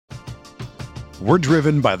We're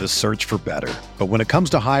driven by the search for better. But when it comes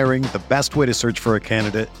to hiring, the best way to search for a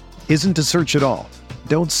candidate isn't to search at all.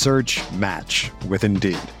 Don't search, match with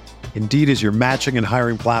Indeed. Indeed is your matching and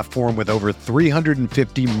hiring platform with over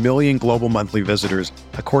 350 million global monthly visitors,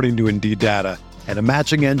 according to Indeed data, and a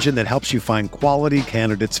matching engine that helps you find quality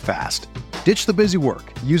candidates fast. Ditch the busy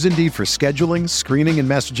work. Use Indeed for scheduling, screening, and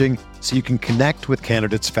messaging so you can connect with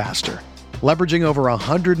candidates faster. Leveraging over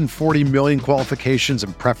 140 million qualifications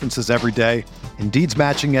and preferences every day, Indeed's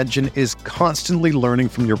matching engine is constantly learning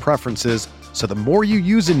from your preferences, so the more you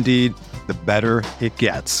use Indeed, the better it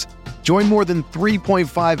gets. Join more than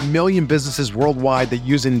 3.5 million businesses worldwide that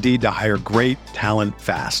use Indeed to hire great talent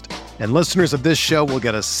fast. And listeners of this show will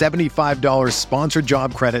get a $75 sponsored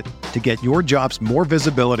job credit to get your jobs more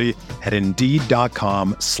visibility at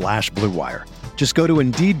Indeed.com/Blue Wire. Just go to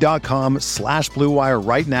Indeed.com/Blue Wire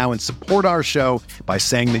right now and support our show by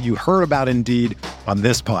saying that you heard about Indeed on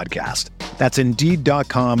this podcast. That's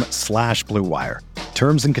Indeed.com/Blue Wire.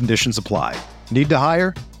 Terms and conditions apply. Need to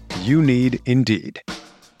hire? You need Indeed.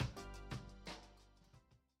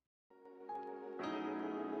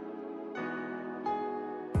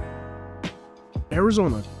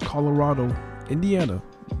 Arizona, Colorado, Indiana,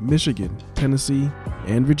 Michigan, Tennessee,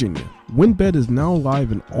 and Virginia. WynnBET is now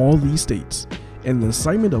live in all these states, and the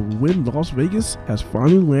assignment of Wynn Las Vegas has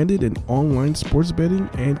finally landed in online sports betting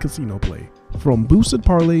and casino play. From boosted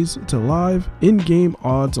parlays to live in-game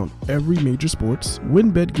odds on every major sports,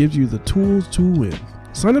 WynnBET gives you the tools to win.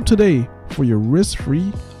 Sign up today for your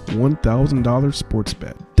risk-free $1,000 sports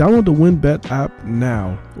bet. Download the WynnBET app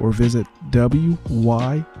now or visit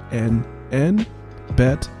wynnbet.com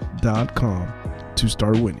to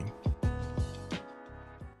start winning.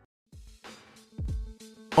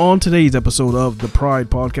 On today's episode of the Pride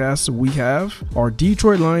Podcast, we have our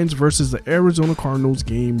Detroit Lions versus the Arizona Cardinals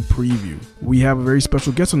game preview. We have a very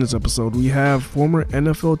special guest on this episode. We have former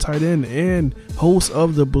NFL tight end and host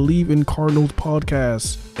of the Believe in Cardinals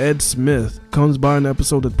podcast, Ed Smith, comes by an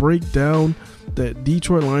episode to break down the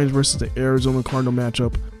Detroit Lions versus the Arizona Cardinal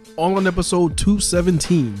matchup, all on episode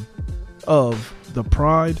 217 of the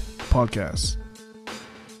Pride Podcast.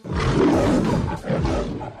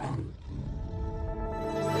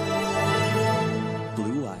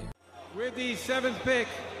 With the 7th pick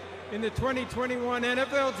in the 2021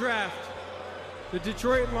 NFL Draft, the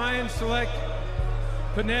Detroit Lions select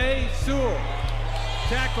Penei Sewell,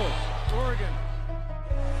 tackle, Oregon.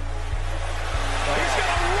 He's going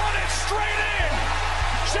to run it straight in.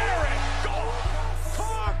 Jared,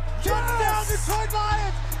 Carr, touchdown Detroit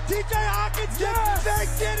Lions. TJ Hawkinson, they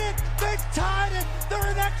did it. They tied it. They're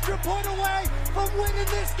an extra point away from winning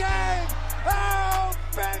this game. Oh,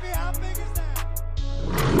 baby, how big is that?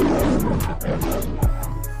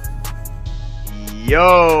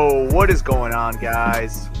 Yo, what is going on,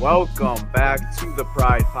 guys? Welcome back to the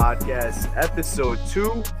Pride Podcast, episode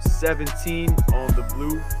 217 on the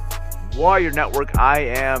Blue Wire Network. I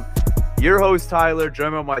am your host, Tyler,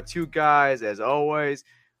 joined by my two guys, as always.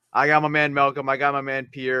 I got my man Malcolm, I got my man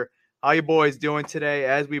Pierre. How you boys doing today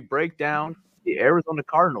as we break down the Arizona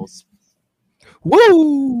Cardinals?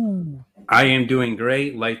 Woo! I am doing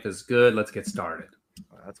great. Life is good. Let's get started.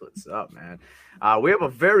 That's what's up, man. We have a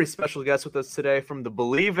very special guest with us today from the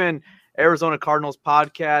Believe in Arizona Cardinals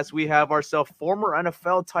podcast. We have ourselves former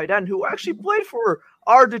NFL tight end who actually played for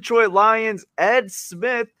our Detroit Lions, Ed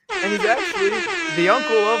Smith, and he's actually the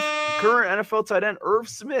uncle of current NFL tight end Irv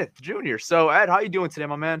Smith Jr. So, Ed, how you doing today,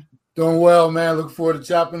 my man? Doing well, man. Looking forward to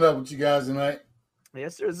chopping up with you guys tonight.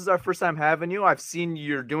 Yes, sir. This is our first time having you. I've seen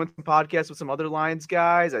you're doing some podcasts with some other Lions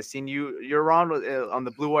guys. I've seen you're on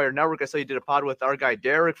the Blue Wire Network. I saw you did a pod with our guy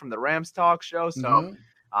Derek from the Rams Talk Show. So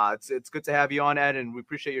it's good to have you on, Ed, and we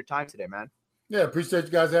appreciate your time today, man. Yeah, appreciate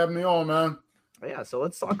you guys having me on, man. Yeah, so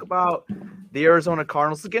let's talk about the Arizona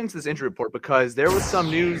Cardinals. Let's get into this injury report because there was some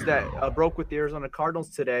news that broke with the Arizona Cardinals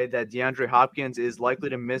today that DeAndre Hopkins is likely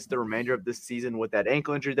to miss the remainder of this season with that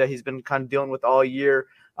ankle injury that he's been kind of dealing with all year.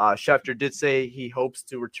 Schefter did say he hopes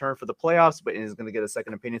to return for the playoffs, but is going to get a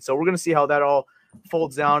second opinion. So we're going to see how that all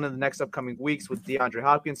folds down in the next upcoming weeks with DeAndre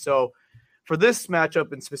Hopkins. So for this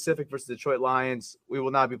matchup in specific versus the Detroit Lions, we will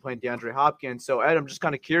not be playing DeAndre Hopkins. So, Ed, I'm just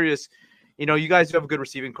kind of curious. You know, you guys do have a good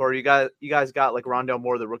receiving core. You guys got like Rondale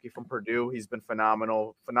Moore, the rookie from Purdue. He's been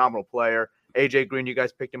phenomenal player. AJ Green, you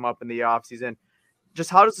guys picked him up in the offseason. Just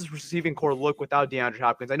how does this receiving core look without DeAndre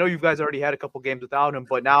Hopkins? I know you guys already had a couple games without him,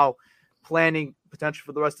 but now planning potential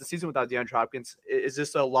for the rest of the season without DeAndre Hopkins, is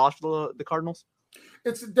this a loss for the Cardinals?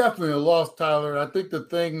 It's definitely a loss, Tyler. I think the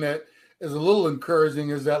thing that is a little encouraging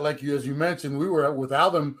is that, like as you mentioned, we were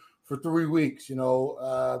without him for 3 weeks. You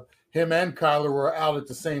know, him and Kyler were out at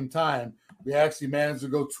the same time. We actually managed to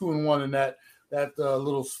go 2-1 in that that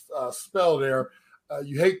little spell there.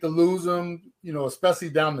 You hate to lose them, especially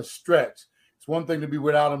down the stretch. It's one thing to be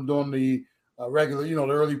without them during the regular, the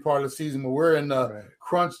early part of the season, but we're in the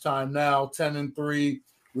crunch time now, 10-3.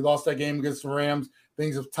 We lost that game against the Rams.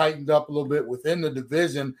 Things have tightened up a little bit within the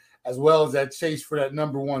division, as well as that chase for that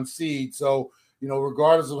number 1 seed. So,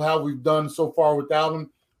 regardless of how we've done so far without them,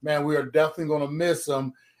 man, we are definitely going to miss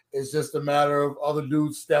them. It's just a matter of other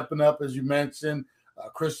dudes stepping up, as you mentioned.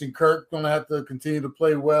 Christian Kirk going to have to continue to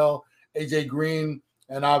play well. AJ Green,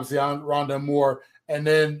 and obviously Rondell Moore. And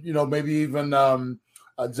then, maybe even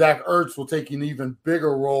Zach Ertz will take an even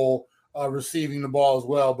bigger role receiving the ball as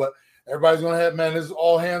well. But everybody's going to have, man, this is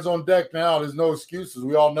all hands on deck now. There's no excuses.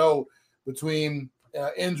 We all know between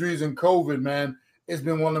injuries and COVID, man, it's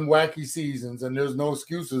been one of them wacky seasons, and there's no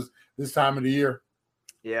excuses this time of the year.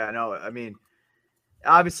 Yeah, I know. I mean,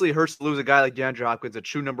 obviously it hurts to lose a guy like DeAndre Hopkins, a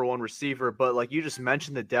true number 1 receiver, but like you just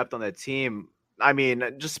mentioned the depth on that team. I mean,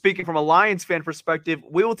 just speaking from a Lions fan perspective,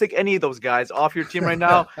 we will take any of those guys off your team right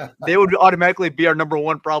now. They would automatically be our number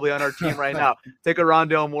 1 probably on our team right now. Take a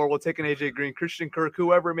Rondell Moore, we'll take an AJ Green, Christian Kirk,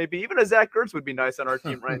 whoever it may be. Even a Zach Ertz would be nice on our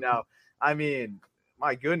team right now. I mean,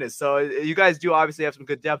 my goodness. So you guys do obviously have some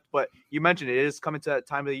good depth, but you mentioned it is coming to that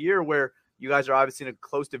time of the year where you guys are obviously in a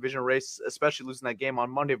close division race, especially losing that game on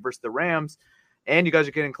Monday versus the Rams. And you guys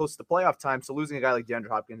are getting close to the playoff time, so losing a guy like DeAndre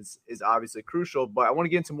Hopkins is obviously crucial. But I want to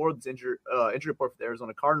get into more of this injury report for the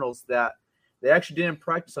Arizona Cardinals that they actually didn't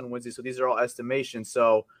practice on Wednesday, so these are all estimations.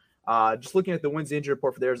 So just looking at the Wednesday injury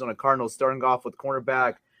report for the Arizona Cardinals, starting off with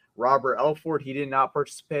cornerback Robert Elford, he did not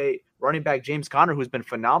participate. Running back James Conner, who's been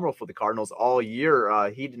phenomenal for the Cardinals all year,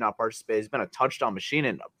 he did not participate. He's been a touchdown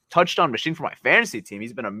machine for my fantasy team.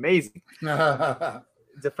 He's been amazing.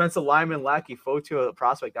 Defensive lineman Lackey Fotu, a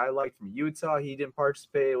prospect I liked from Utah, he didn't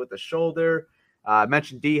participate with the shoulder. I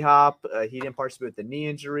mentioned D-Hop. He didn't participate with the knee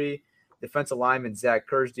injury. Defensive lineman Zach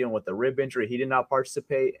Kurz dealing with the rib injury. He did not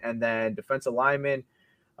participate. And then defensive lineman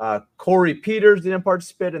Corey Peters didn't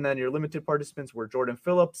participate. And then your limited participants were Jordan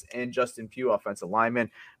Phillips and Justin Pugh, offensive lineman.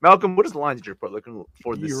 Malcolm, what is the Lions injury report looking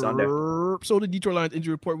for this Sunday? So the Detroit Lions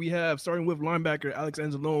injury report we have, starting with linebacker Alex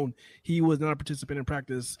Anzalone, he was not a participant in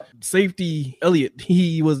practice. Safety Elliott,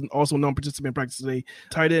 he was also non-participant in practice today.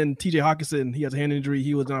 Tight end TJ Hawkinson, he has a hand injury.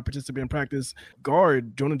 He was not a participant in practice.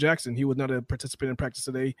 Guard Jonah Jackson, he was not a participant in practice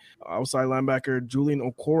today. Outside linebacker Julian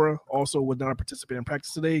Okora also was not a participant in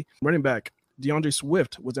practice today. Running back DeAndre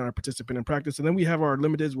Swift was not a participant in practice. And then we have our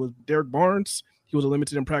limiteds with Derek Barnes. He was a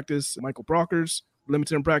limited in practice. Michael Brockers,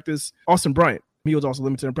 limited in practice. Austin Bryant, he was also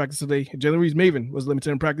limited in practice today. Jalen Reeves-Maven was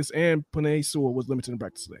limited in practice. And Penei Sewell was limited in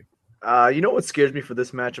practice today. You know what scares me for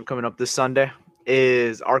this matchup coming up this Sunday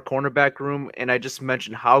is our cornerback room. And I just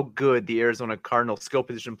mentioned how good the Arizona Cardinals skill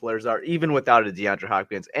position players are, even without a DeAndre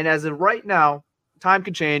Hopkins. And as of right now, time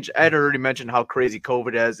can change. Ed already mentioned how crazy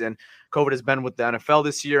COVID is, and COVID has been with the NFL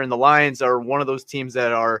this year, and the Lions are one of those teams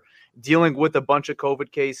that are dealing with a bunch of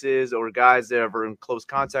COVID cases or guys that are in close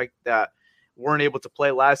contact that weren't able to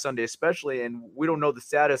play last Sunday especially, and we don't know the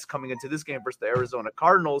status coming into this game versus the Arizona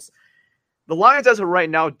Cardinals. The Lions, as of right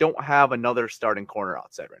now, don't have another starting corner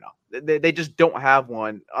outside right now. They just don't have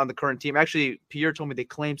one on the current team. Actually, Pierre told me they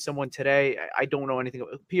claimed someone today. I don't know anything.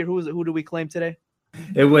 Pierre, who do we claim today?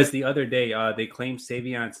 It was the other day. They claimed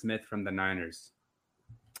Savion Smith from the Niners.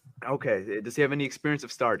 Okay. Does he have any experience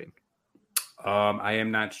of starting? I am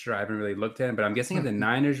not sure. I haven't really looked at him, but I'm guessing if the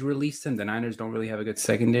Niners released him, the Niners don't really have a good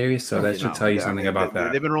secondary, so that should tell you something about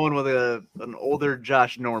that. They've been rolling with an older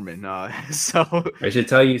Josh Norman, so I should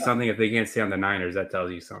tell you something. If they can't stay on the Niners, that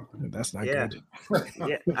tells you something. That's not good.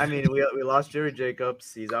 Yeah, I mean, we lost Jerry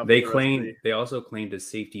Jacobs. He's out. They also claimed a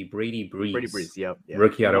safety, Brady Breeze. Yep.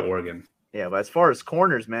 Rookie out of Oregon. Yeah, but as far as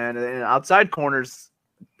corners, man, and outside corners,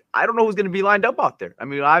 I don't know who's going to be lined up out there. I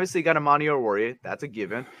mean, obviously got Amani Oruwariye. That's a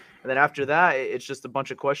given. And then after that, it's just a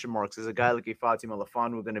bunch of question marks. Is a guy like Ifeatu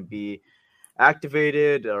Melifonwu going to be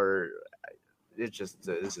activated, or it's just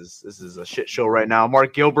this is a shit show right now.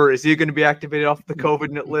 Mark Gilbert, is he going to be activated off the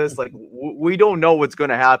COVID list? Like we don't know what's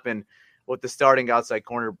going to happen with the starting outside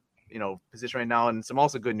corner, position right now. And some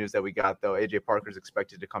also good news that we got though. AJ Parker's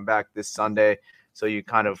expected to come back this Sunday, so you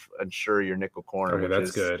kind of ensure your nickel corner. Okay,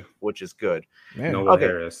 that's good. Which is good. Man. Noah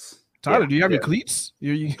Harris. Tyler, do you have your cleats?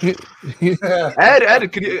 Ed,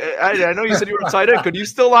 I know you said you were tight end. Could you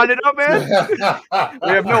still line it up, man? We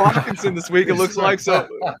have no Hopkinson this week, it looks like. So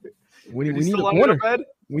we need a corner.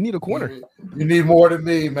 We need a corner. You need more than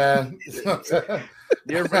me, man.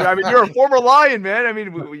 You're a former Lion, man. I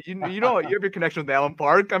mean, you know, you have your connection with Allen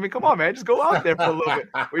Park. I mean, come on, man. Just go out there for a little bit.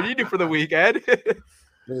 We need you for the week, Ed.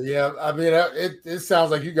 Yeah, I mean, it sounds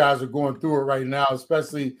like you guys are going through it right now,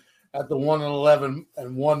 especially at the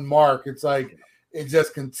 1-11-1 mark, it's like it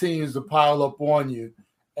just continues to pile up on you.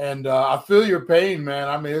 And I feel your pain, man.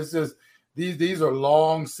 I mean, it's just these are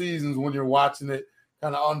long seasons when you're watching it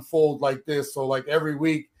kind of unfold like this. So like every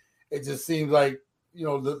week, it just seems like,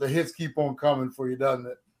 the hits keep on coming for you, doesn't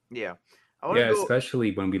it? Yeah.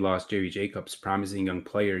 Especially when we lost Jerry Jacobs, promising young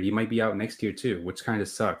player. He might be out next year too, which kind of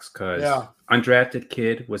sucks because undrafted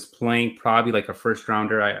kid was playing probably like a first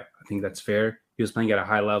rounder. I think that's fair. He was playing at a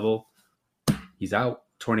high level. He's out,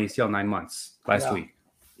 torn ACL 9 months last week.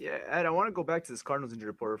 Yeah, Ed, I want to go back to this Cardinals injury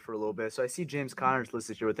report for a little bit. So I see James Conner's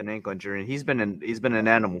listed here with an ankle injury, and he's been an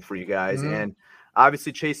animal for you guys. Mm-hmm. And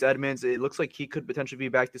obviously Chase Edmonds, it looks like he could potentially be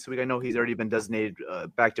back this week. I know he's already been designated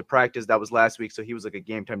back to practice. That was last week, so he was like a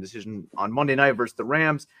game time decision on Monday night versus the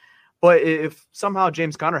Rams. But if somehow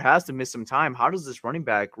James Conner has to miss some time, how does this running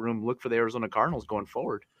back room look for the Arizona Cardinals going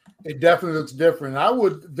forward? It definitely looks different. I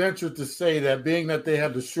would venture to say that being that they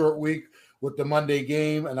had the short week with the Monday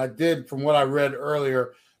game, and I did, from what I read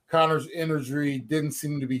earlier, Conner's injury didn't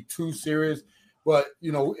seem to be too serious. But,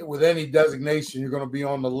 with any designation, you're going to be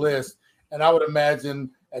on the list. And I would imagine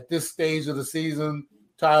at this stage of the season,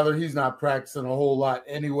 Tyler, he's not practicing a whole lot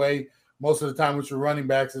anyway. Most of the time with your running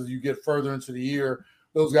backs, as you get further into the year,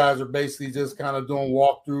 those guys are basically just kind of doing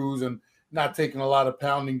walkthroughs and not taking a lot of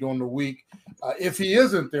pounding during the week. If he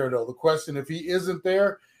isn't there, though, the question, if he isn't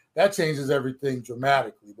there, that changes everything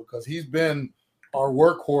dramatically because he's been our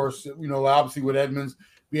workhorse, obviously with Edmonds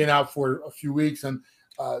being out for a few weeks. And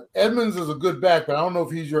Edmonds is a good back, but I don't know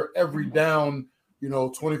if he's your every down,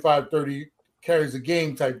 25, 30 carries a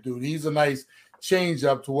game type dude. He's a nice change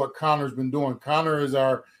up to what Conner's been doing. Conner is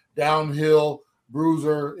our downhill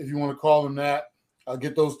bruiser, if you want to call him that.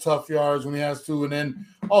 Get those tough yards when he has to, and then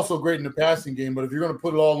also great in the passing game. But if you're going to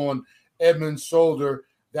put it all on Edmonds' shoulder,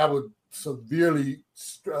 that would severely,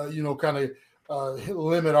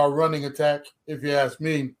 limit our running attack, if you ask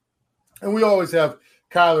me. And we always have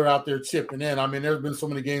Kyler out there chipping in. I mean, there's been so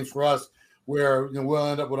many games for us where we'll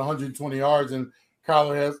end up with 120 yards and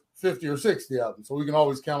Kyler has 50 or 60 of them. So we can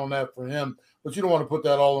always count on that for him. But you don't want to put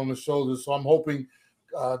that all on the shoulders. So I'm hoping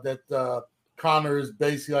that Conner is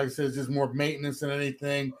basically, like I said, just more maintenance than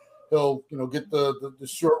anything. He'll, get the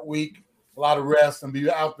short week, a lot of rest, and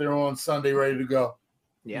be out there on Sunday ready to go.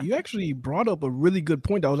 Yeah. You actually brought up a really good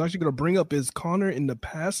point that I was actually going to bring up is Conner in the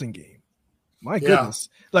passing game. My goodness.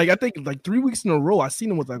 I think 3 weeks in a row, I've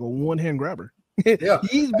seen him with like a one-hand grabber. Yeah.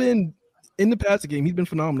 He's been in the passing game. He's been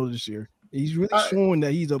phenomenal this year. He's really showing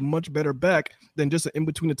that he's a much better back than just an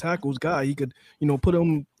in-between the tackles guy. He could, put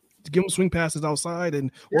him, give him swing passes outside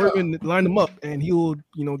or even line him up and he'll,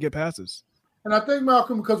 get passes. And I think,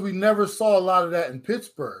 Malcolm, because we never saw a lot of that in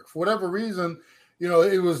Pittsburgh. For whatever reason,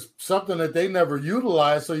 it was something that they never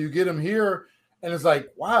utilized. So you get him here and it's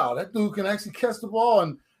like, wow, that dude can actually catch the ball.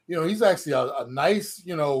 And, he's actually a nice,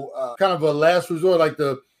 kind of a last resort, like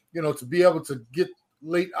to be able to get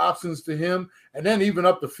late options to him. And then even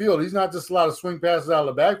up the field, he's not just a lot of swing passes out of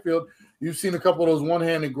the backfield. You've seen a couple of those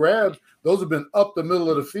one-handed grabs. Those have been up the middle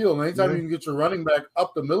of the field. And anytime you can get your running back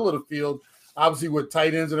up the middle of the field, obviously with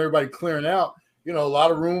tight ends and everybody clearing out, a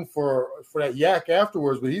lot of room for that yak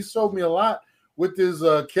afterwards. But he showed me a lot with his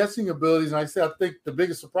catching abilities. And I think the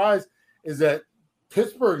biggest surprise is that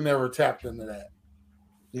Pittsburgh never tapped into that.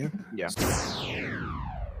 Yeah.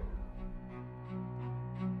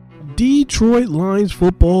 Detroit Lions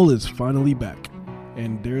football is finally back,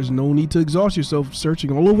 and there's no need to exhaust yourself searching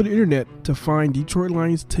all over the internet to find Detroit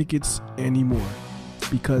Lions tickets anymore,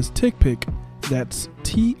 because TickPick, that's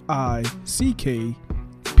TickPick,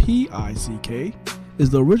 is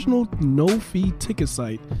the original no-fee ticket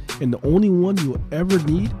site and the only one you'll ever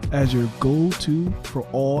need as your go-to for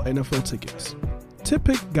all NFL tickets.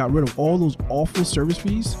 TickPick got rid of all those awful service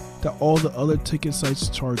fees that all the other ticket sites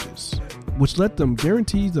charges, which let them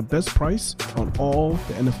guarantee the best price on all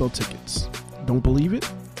the NFL tickets. Don't believe it?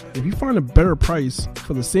 If you find a better price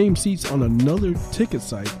for the same seats on another ticket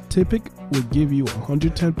site, TickPick will give you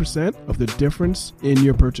 110% of the difference in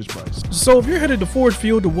your purchase price. So if you're headed to Ford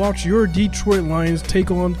Field to watch your Detroit Lions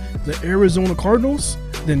take on the Arizona Cardinals,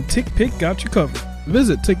 then TickPick got you covered.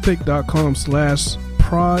 Visit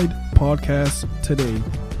tickpick.com/Pride Podcast today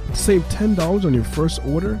to save $10 on your first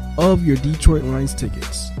order of your Detroit Lions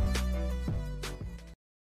tickets.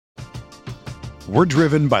 We're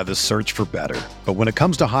driven by the search for better. But when it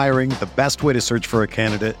comes to hiring, the best way to search for a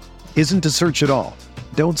candidate isn't to search at all.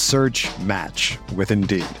 Don't search, match with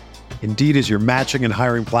Indeed. Indeed is your matching and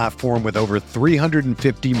hiring platform with over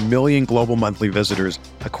 350 million global monthly visitors,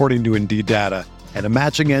 according to Indeed data, and a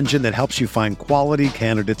matching engine that helps you find quality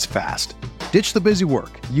candidates fast. Ditch the busy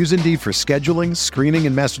work. Use Indeed for scheduling, screening,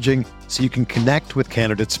 and messaging so you can connect with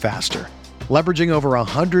candidates faster. Leveraging over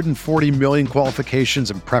 140 million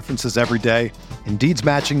qualifications and preferences every day, Indeed's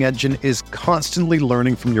matching engine is constantly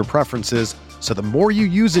learning from your preferences, so the more you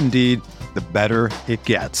use Indeed, the better it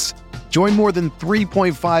gets. Join more than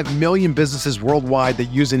 3.5 million businesses worldwide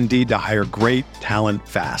that use Indeed to hire great talent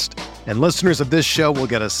fast. And listeners of this show will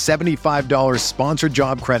get a $75 sponsored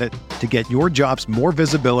job credit to get your jobs more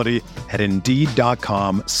visibility at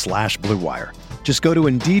Indeed.com/Blue Wire. Just go to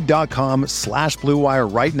Indeed.com/Blue Wire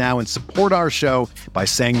right now and support our show by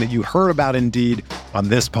saying that you heard about Indeed on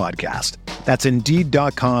this podcast. That's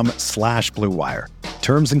Indeed.com/Blue Wire.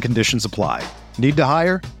 Terms and conditions apply. Need to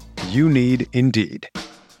hire? You need Indeed.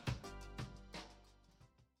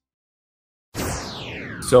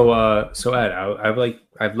 So Ed,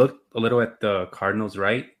 I've looked a little at the Cardinals,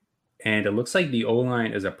 right? And it looks like the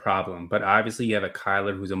O-line is a problem, but obviously you have a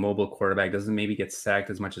Kyler who's a mobile quarterback, doesn't maybe get sacked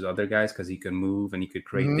as much as other guys because he can move and he could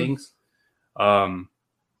create things.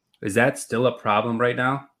 Is that still a problem right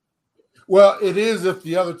now? Well, it is if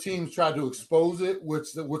the other teams try to expose it,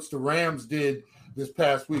 which the Rams did this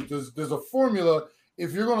past week. There's a formula.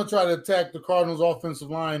 If you're going to try to attack the Cardinals offensive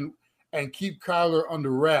line and keep Kyler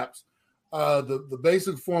under wraps, the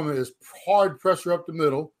basic formula is hard pressure up the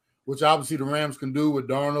middle, which obviously the Rams can do with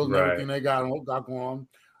Darnold and everything they got going on,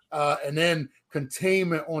 and then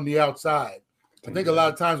containment on the outside. I think a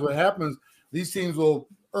lot of times what happens, these teams will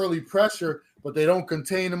early pressure, but they don't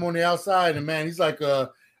contain him on the outside. And, man, he's like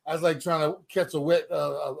that's like trying to catch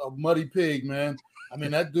a muddy pig, man. I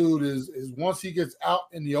mean, that dude is once he gets out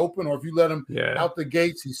in the open, or if you let him out the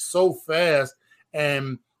gates, he's so fast.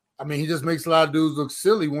 And, I mean, he just makes a lot of dudes look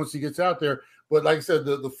silly once he gets out there. But like I said,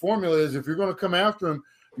 the formula is if you're going to come after him,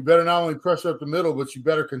 you better not only pressure up the middle, but you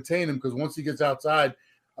better contain him, because once he gets outside,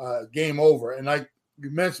 game over. And like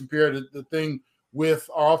you mentioned, Pierre, the thing with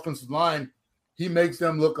our offensive line, he makes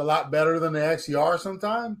them look a lot better than they actually are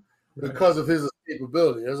sometimes because of his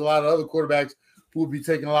escapability. There's a lot of other quarterbacks who would be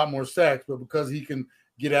taking a lot more sacks, but because he can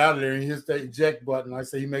get out of there and he hits that eject button, I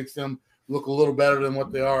say he makes them look a little better than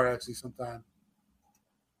what they are actually sometimes.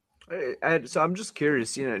 So I'm just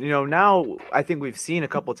curious, now I think we've seen a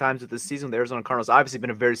couple of times with this season, the Arizona Cardinals obviously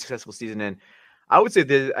been a very successful season. And I would say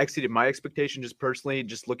they exceeded my expectation just personally,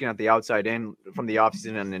 just looking at the outside in from the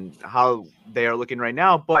offseason and how they are looking right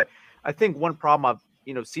now. But I think one problem I've,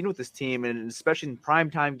 seen with this team, and especially in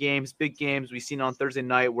primetime games, big games, we've seen on Thursday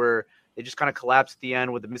night where they just kind of collapsed at the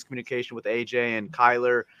end with the miscommunication with AJ and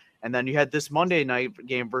Kyler. And then you had this Monday night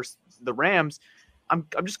game versus the Rams. I'm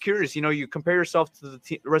just curious, you compare yourself to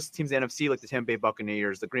the rest of the teams in the NFC, like the Tampa Bay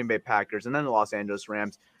Buccaneers, the Green Bay Packers, and then the Los Angeles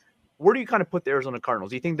Rams. Where do you kind of put the Arizona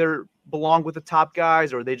Cardinals? Do you think they belong with the top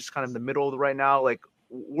guys, or are they just kind of in the middle right now? Like,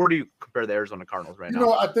 where do you compare the Arizona Cardinals right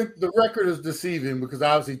now? I think the record is deceiving because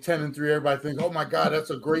obviously 10-3, everybody thinks, oh my God,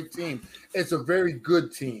 that's a great team. It's a very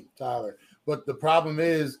good team, Tyler. But the problem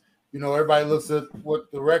is, everybody looks at what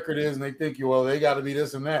the record is and they think, well, they got to be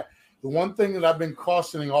this and that. The one thing that I've been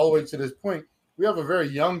cautioning all the way to this point, we have a very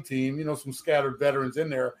young team, some scattered veterans in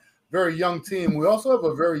there, very young team. We also have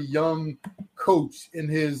a very young coach in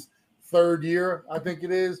his third year, I think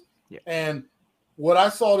it is. Yeah. And what I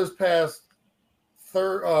saw this past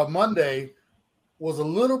Monday was a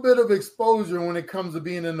little bit of exposure when it comes to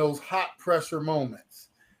being in those hot pressure moments.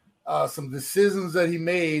 Some decisions that he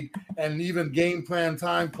made, and even game plan,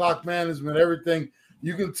 time, clock management, everything.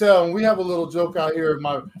 You can tell, and we have a little joke out here with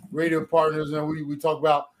my radio partners, and we talk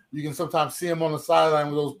about, you can sometimes see him on the sideline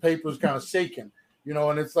with those papers kind of shaking,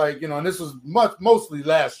 and it's like, and this was mostly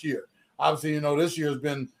last year. Obviously, this year has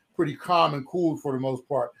been pretty calm and cool for the most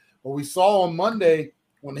part. But we saw on Monday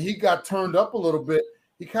when he got turned up a little bit,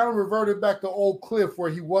 he kind of reverted back to old Cliff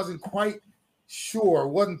where he wasn't quite sure,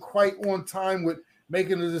 wasn't quite on time with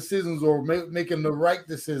making the decisions or making the right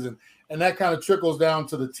decision. And that kind of trickles down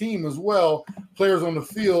to the team as well. Players on the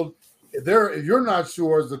field, if you're not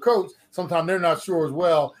sure as the coach, sometimes they're not sure as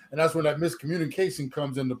well, and that's when that miscommunication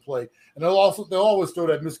comes into play. And they'll always throw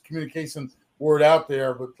that miscommunication word out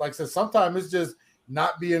there. But like I said, sometimes it's just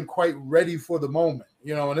not being quite ready for the moment,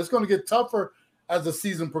 and it's going to get tougher as the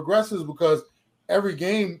season progresses because every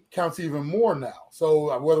game counts even more now.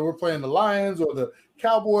 So whether we're playing the Lions or the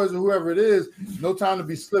Cowboys or whoever it is, no time to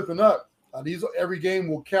be slipping up. Every game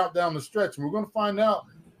will count down the stretch, and we're going to find out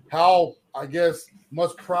how, I guess,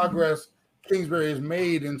 much progress Kingsbury has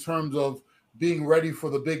made in terms of being ready for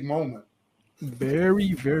the big moment.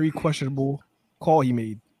 Very, very questionable call he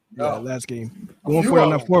made last game. Going for it on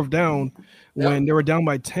that fourth down when they were down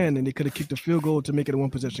by 10 and they could have kicked a field goal to make it a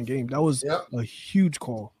one-possession game. That was a huge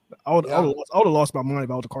call. I would have lost my mind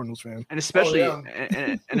if I was a Cardinals fan. And especially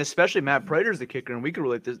and especially Matt Prater's the kicker, and we can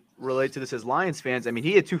relate to this as Lions fans. I mean,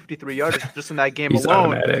 he had 253 yards just in that game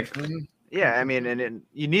alone. Automatic. Yeah, I mean, and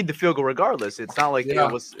you need the field goal regardless. It's not like it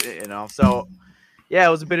was, So, yeah,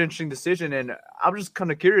 it was a bit interesting decision, and I'm just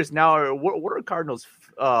kind of curious now. What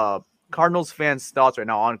are Cardinals fans' thoughts right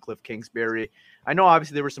now on Cliff Kingsbury? I know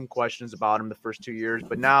obviously there were some questions about him the first 2 years,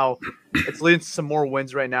 but now it's leading to some more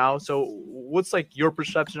wins right now. So, what's like your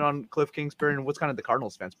perception on Cliff Kingsbury, and what's kind of the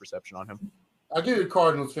Cardinals fans' perception on him? I'll give you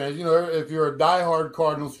Cardinals fans. If you're a diehard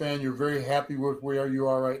Cardinals fan, you're very happy with where you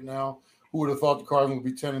are right now. Who would have thought the Cardinals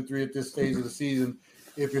would be 10-3 at this stage of the season?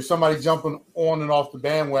 If you're somebody jumping on and off the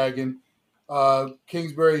bandwagon,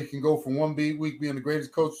 Kingsbury can go from one week being the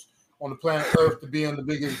greatest coach on the planet Earth to being the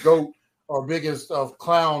biggest GOAT or biggest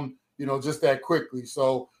clown, just that quickly.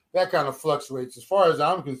 So that kind of fluctuates. As far as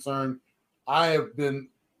I'm concerned, I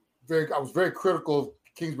was very critical of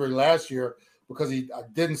Kingsbury last year because I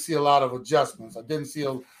didn't see a lot of adjustments. I didn't see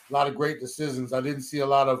a lot of great decisions. I didn't see a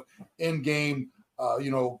lot of in-game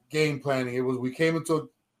game planning. We came into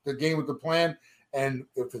the game with the plan, and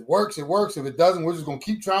if it works, it works. If it doesn't, we're just going to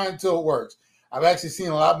keep trying until it works. I've actually seen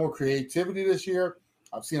a lot more creativity this year.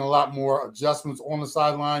 I've seen a lot more adjustments on the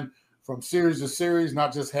sideline from series to series,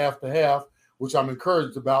 not just half to half, which I'm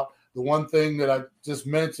encouraged about. The one thing that I just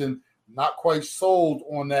mentioned, not quite sold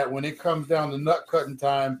on that. When it comes down to nut cutting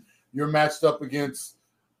time, you're matched up against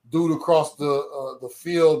dude across the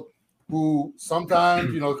field who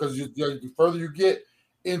sometimes, because the further you get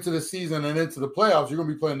into the season and into the playoffs, you're going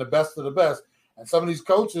to be playing the best of the best. And some of these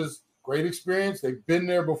coaches, great experience, they've been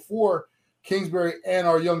there before. Kingsbury and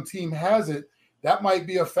our young team has it. That might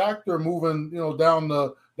be a factor moving, down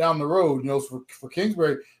the road. For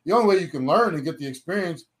Kingsbury, the only way you can learn and get the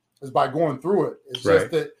experience is by going through it. It's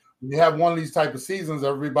just that when you have one of these type of seasons,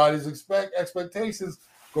 everybody's expectations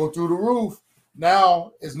go through the roof.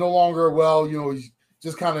 Now it's no longer,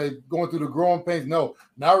 just kind of going through the growing pains. No,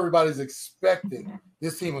 now everybody's expecting.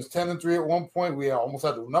 This team was 10-3 at one point. We almost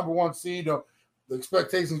had the number one seed. The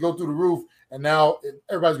expectations go through the roof, and now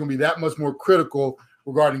everybody's going to be that much more critical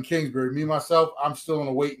regarding Kingsbury. Me, myself, I'm still going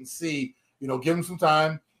to wait and see. Give him some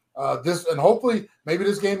time. And hopefully maybe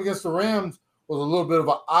this game against the Rams was a little bit of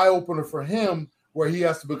an eye-opener for him where he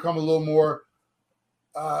has to become a little more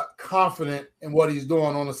confident in what he's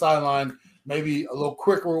doing on the sideline, maybe a little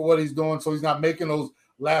quicker with what he's doing so he's not making those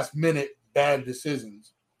last-minute bad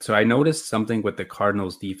decisions. So I noticed something with the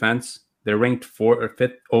Cardinals defense. They're ranked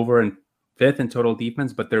 5th in total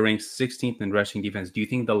defense, but they're ranked 16th in rushing defense. Do you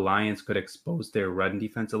think the Lions could expose their run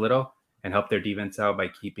defense a little and help their defense out by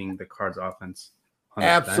keeping the Cards offense on the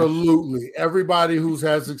Absolutely. bench? Everybody who's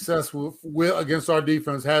had success against our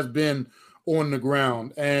defense has been on the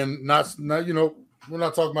ground, and not we're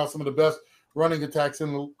not talking about some of the best running attacks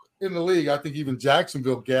in the league. I think even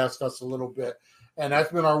Jacksonville gassed us a little bit, and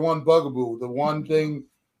that's been our one bugaboo. The one thing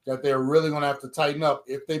that they're really going to have to tighten up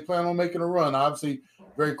if they plan on making a run. Obviously,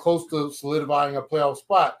 very close to solidifying a playoff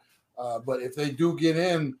spot, but if they do get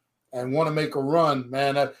in and want to make a run,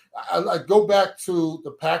 man, I go back to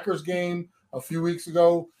the Packers game a few weeks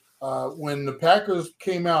ago when the Packers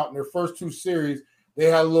came out in their first two series. They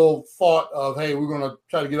had a little thought of, hey, we're going to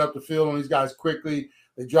try to get up the field on these guys quickly.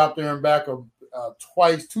 They dropped Aaron back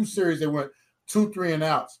twice, 2 series. They went 2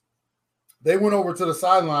 3-and-outs. They went over to the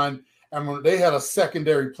sideline, and they had a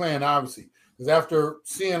secondary plan, obviously, because after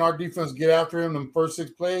seeing our defense get after him in the first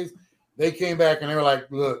 6 plays, they came back and they were like,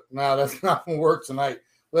 look, that's not going to work tonight.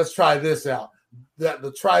 Let's try this out.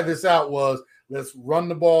 The try this out was let's run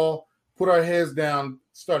the ball, put our heads down.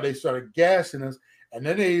 They started gashing us, and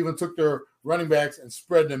then they even took their running backs and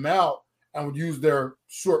spread them out and would use their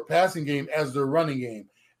short passing game as their running game.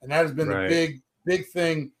 And that has been the big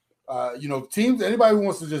thing. Teams, anybody who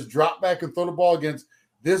wants to just drop back and throw the ball against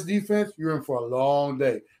this defense, you're in for a long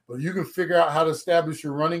day. But you can figure out how to establish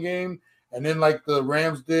your running game, and then like the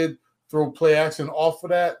Rams did, throw play action off of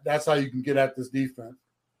that. That's how you can get at this defense.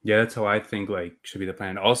 Yeah, that's how I think should be the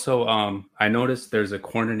plan. Also, I noticed there's a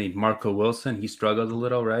corner named Marco Wilson. He struggled a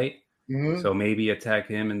little, right? Mm-hmm. So maybe attack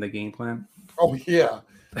him in the game plan. Oh yeah,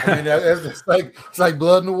 I mean it's like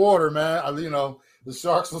blood in the water, man. The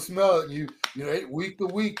Sharks will smell it. You week to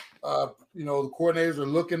week, the coordinators are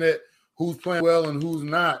looking at who's playing well and who's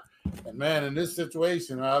not. And man, in this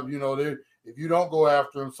situation, if you don't go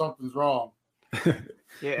after him, something's wrong.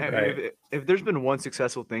 Yeah, right. If there's been one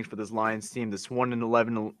successful thing for this Lions team, this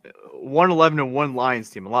 1-11-1 Lions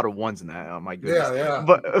team, a lot of ones in that. Oh my goodness. Yeah.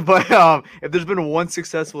 But if there's been one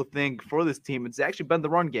successful thing for this team, it's actually been the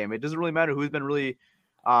run game. It doesn't really matter who's been really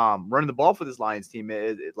running the ball for this Lions team.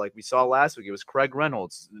 Like we saw last week, it was Craig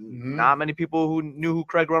Reynolds. Not many people who knew who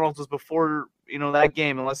Craig Reynolds was before, that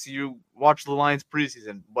game, unless you watch the Lions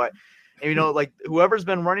preseason. But, like whoever's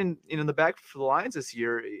been running in the back for the Lions this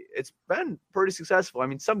year, it's been pretty successful. I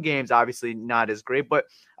mean, some games obviously not as great, but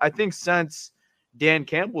I think since Dan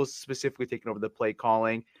Campbell specifically taking over the play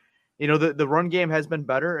calling, the run game has been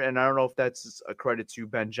better, and I don't know if that's a credit to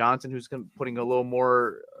Ben Johnson, who's putting a little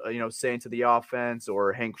more, say into the offense,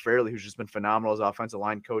 or Hank Fairley, who's just been phenomenal as offensive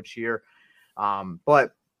line coach here.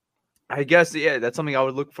 But I guess, that's something I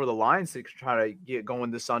would look for the Lions to try to get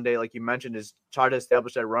going this Sunday, like you mentioned, is try to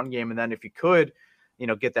establish that run game, and then if you could,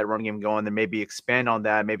 get that run game going, then maybe expand on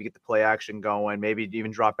that, maybe get the play action going, maybe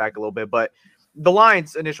even drop back a little bit. But the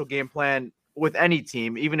Lions' initial game plan with any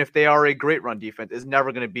team, even if they are a great run defense, is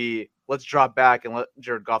never going to be, let's drop back and let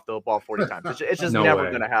Jared Goff throw the ball 40 times. It's just never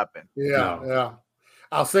going to happen. Yeah.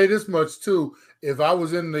 I'll say this much too. If I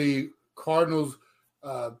was in the Cardinals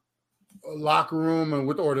locker room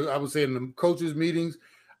I would say in the coaches meetings,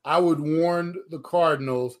 I would warn the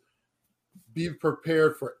Cardinals, be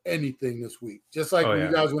prepared for anything this week. Just like when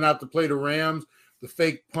you guys went out to play the Rams, the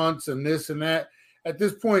fake punts and this and that. At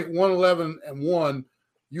this point, 1-11-1,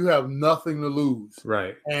 you have nothing to lose.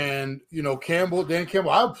 Right. And, Dan Campbell,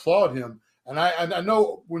 I applaud him. And I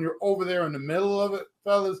know when you're over there in the middle of it,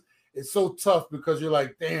 fellas, it's so tough because you're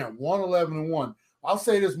like, damn, 1-11-1. I'll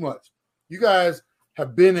say this much. You guys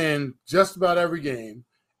have been in just about every game,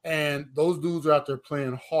 and those dudes are out there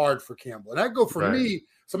playing hard for Campbell. And that go for me,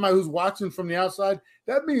 somebody who's watching from the outside,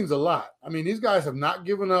 that means a lot. I mean, these guys have not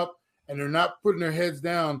given up, and they're not putting their heads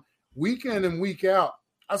down week in and week out.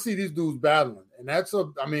 I see these dudes battling, and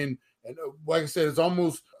like I said, it's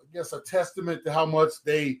almost, I guess, a testament to how much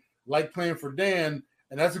they like playing for Dan,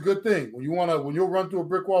 and that's a good thing. When you'll run through a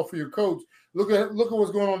brick wall for your coach, look at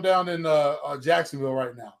what's going on down in Jacksonville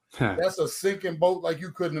right now. That's a sinking boat like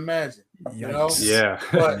you couldn't imagine. Yeah.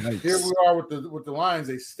 But here we are with the Lions.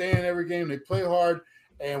 They stay in every game, they play hard,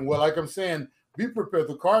 and like I'm saying, be prepared.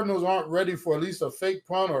 The Cardinals aren't ready for at least a fake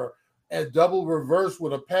punt or a double reverse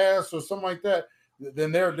with a pass or something like that.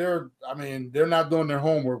 Then they're not doing their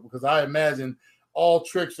homework, because I imagine all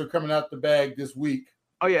tricks are coming out the bag this week.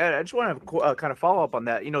 Oh, yeah, I just want to kind of follow up on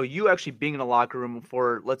that. You actually being in a locker room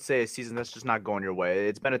for, let's say, a season that's just not going your way.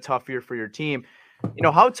 It's been a tough year for your team.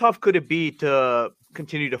 How tough could it be to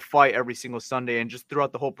continue to fight every single Sunday and just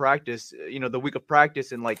throughout the whole practice, the week of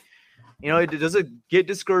practice, and does it get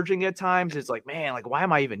discouraging at times? It's like, man, like, why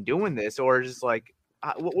am I even doing this? Or just like,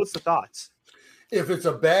 what's the thoughts? If it's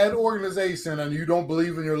a bad organization and you don't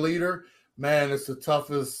believe in your leader, man, it's the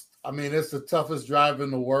toughest drive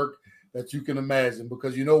into work that you can imagine,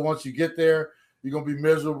 because once you get there, you're going to be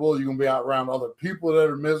miserable. You're going to be out around other people that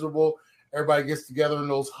are miserable. Everybody gets together in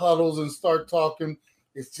those huddles and start talking.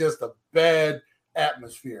 It's just a bad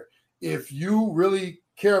atmosphere. If you really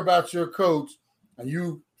care about your coach and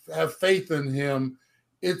you have faith in him,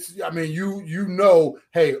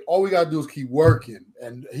 hey, all we got to do is keep working.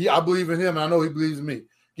 And I believe in him, and I know he believes in me.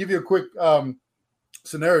 Give you a quick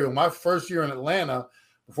scenario. My first year in Atlanta,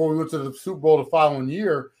 before we went to the Super Bowl the following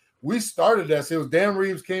year, we started that. So it was Dan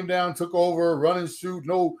Reeves came down, took over, run and shoot.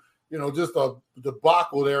 Just a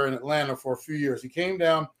debacle there in Atlanta for a few years. He came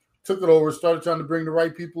down, took it over, started trying to bring the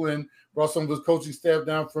right people in, brought some of his coaching staff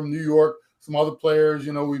down from New York, some other players.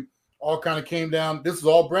 We all kind of came down. This is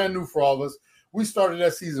all brand new for all of us. We started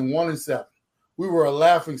that season 1-7. We were a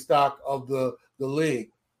laughingstock of the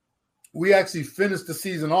league. We actually finished the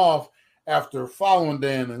season off after following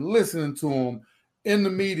Dan and listening to him in the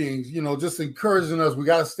meetings, just encouraging us. We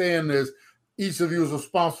got to stay in this. Each of you is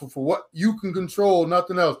responsible for what you can control,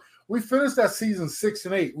 nothing else. We finished that season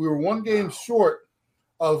 6-8. We were one game short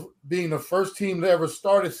of being the first team to ever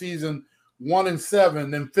start a season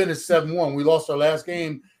 1-7, then finish 7-1. We lost our last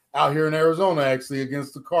game out here in Arizona, actually,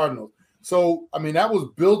 against the Cardinals. So, that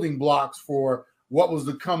was building blocks for what was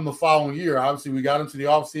to come the following year. Obviously, we got into the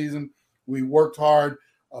offseason. We worked hard,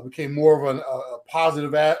 became more of a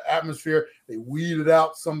positive atmosphere. They weeded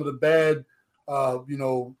out some of the bad,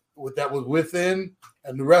 what that was within,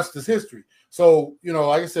 and the rest is history. So,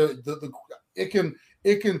 like I said,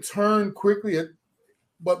 it can turn quickly,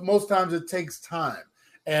 but most times it takes time.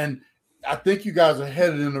 And I think you guys are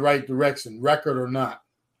headed in the right direction, record or not.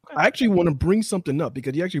 I actually want to bring something up,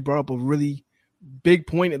 because you actually brought up a really big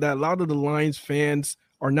point that a lot of the Lions fans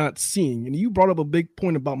are not seeing. And you brought up a big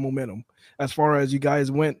point about momentum, as far as you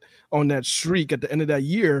guys went on that streak at the end of that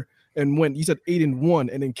year and went, you said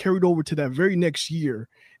 8-1, and then carried over to that very next year.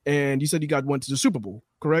 And you said you guys went to the Super Bowl,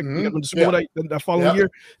 correct? Mm-hmm. You got went to the Super Bowl that following year.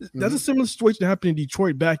 That's a similar situation that happened in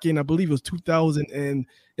Detroit back in, I believe it was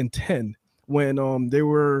 2010, when they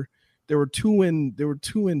were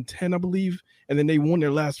 2-10, I believe, and then they won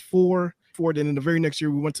their last four. Then in the very next year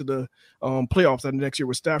we went to the playoffs that next year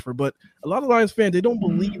with Stafford. But a lot of Lions fans, they don't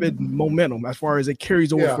believe in momentum as far as it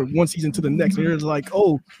carries over from one season to the next. And they're like,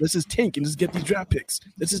 oh, let's just tank and just get these draft picks.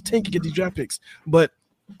 But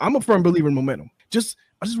I'm a firm believer in momentum.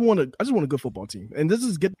 I just want a good football team, and this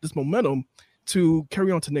is get this momentum to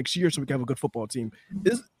carry on to next year so we can have a good football team.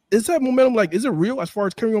 Is that momentum, like, is it real as far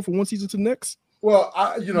as carrying on from one season to the next? Well,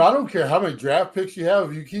 I don't care how many draft picks you have.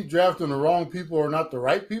 If you keep drafting the wrong people or not the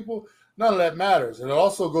right people, none of that matters. And it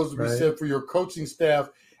also goes to be said for your coaching staff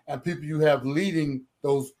and people you have leading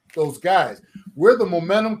those guys. Where the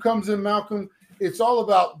momentum comes in, Malcolm, it's all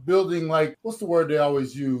about building, like, what's the word they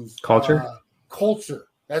always use? Culture. Culture.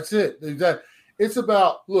 That's it. It's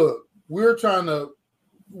about, look, we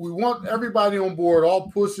want everybody on board, all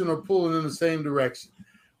pushing or pulling in the same direction.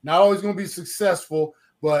 Not always going to be successful,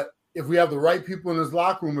 but if we have the right people in this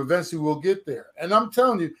locker room, eventually we'll get there. And I'm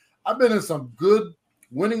telling you, I've been in some good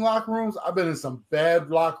winning locker rooms. I've been in some bad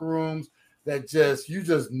locker rooms that you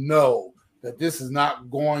just know that this is not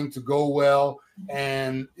going to go well.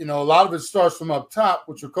 And, a lot of it starts from up top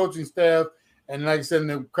with your coaching staff. And like I said,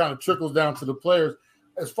 it kind of trickles down to the players.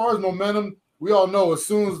 As far as momentum, we all know as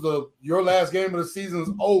soon as your last game of the season is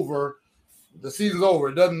over, the season's over.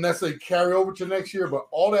 It doesn't necessarily carry over to next year, but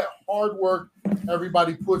all that hard work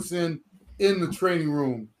everybody puts in the training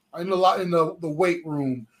room, in the weight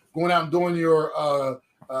room, going out and doing your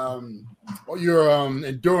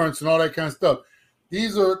endurance and all that kind of stuff.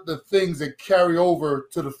 These are the things that carry over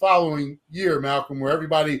to the following year, Malcolm, where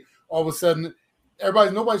everybody all of a sudden,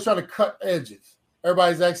 nobody's trying to cut edges.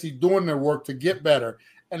 Everybody's actually doing their work to get better.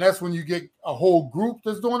 And that's when you get a whole group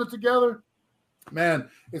that's doing it together. Man,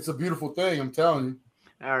 it's a beautiful thing, I'm telling you.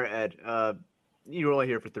 All right, Ed. You were only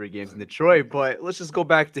here for 3 games in Detroit, but let's just go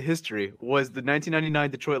back to history. Was the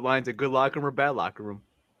 1999 Detroit Lions a good locker room or bad locker room?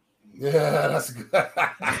 Yeah, that's good.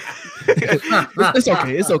 It's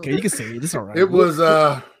okay. It's okay. You can say it. It's all right. It was.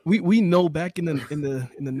 We know back in the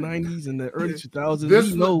 90s and the early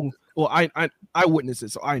 2000s. Well, I witnessed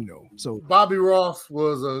it, so I know. So Bobby Ross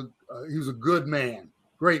was he was a good man,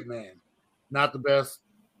 great man, not the best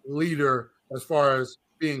leader as far as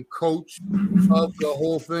being coach of the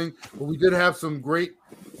whole thing. But we did have some great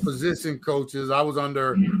position coaches. I was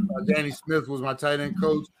under Danny Smith was my tight end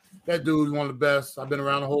coach. That dude is one of the best. I've been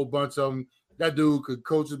around a whole bunch of them. That dude could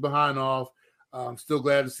coach his behind off. I'm still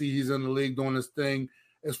glad to see he's in the league doing this thing.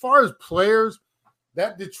 As far as players,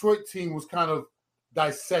 that Detroit team was kind of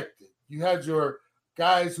dissected. You had your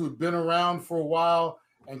guys who had been around for a while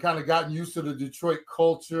and kind of gotten used to the Detroit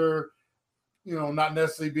culture, not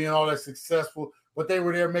necessarily being all that successful, but they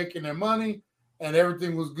were there making their money and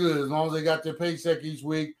everything was good as long as they got their paycheck each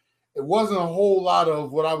week. It wasn't a whole lot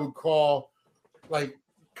of what I would call like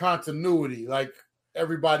continuity, like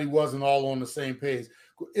everybody wasn't all on the same page.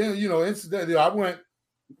 Incidentally, I went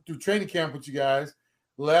through training camp with you guys,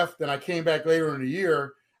 left, and I came back later in the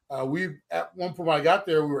year. We at one point when I got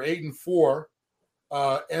there, we were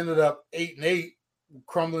 8-4, ended up 8-8,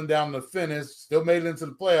 crumbling down the finish, still made it into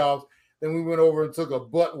the playoffs. Then we went over and took a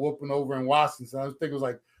butt whooping over in Washington. I think it was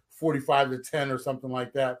like 45-10 or something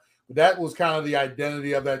like that. But that was kind of the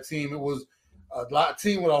identity of that team. It was a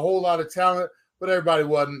team with a whole lot of talent, but everybody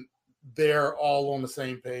wasn't there all on the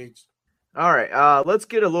same page. All right, let's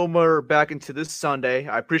get a little more back into this Sunday.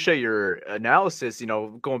 I appreciate your analysis,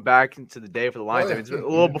 going back into the day for the Lions. I mean, it's a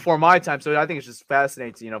little before my time, so I think it's just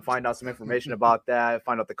fascinating to, find out some information about that,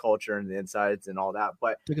 find out the culture and the insights and all that.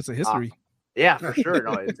 But I think it's a history. Yeah, for sure.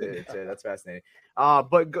 No, that's fascinating.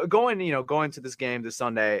 But going to this game this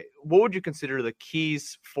Sunday, what would you consider the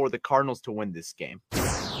keys for the Cardinals to win this game?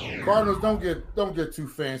 Cardinals, don't get too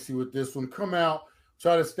fancy with this one. Come out,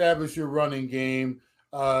 try to establish your running game.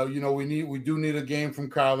 We do need a game from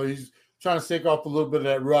Kyler. He's trying to shake off a little bit of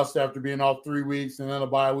that rust after being off 3 weeks and then a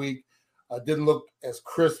bye week. Didn't look as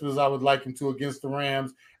crisp as I would like him to against the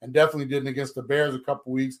Rams, and definitely didn't against the Bears a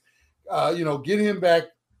couple weeks. Get him back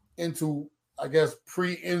into, I guess,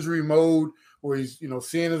 pre-injury mode where he's,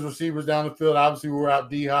 seeing his receivers down the field. Obviously, we're out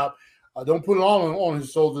D-Hop. Don't put it all on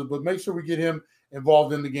his shoulders, but make sure we get him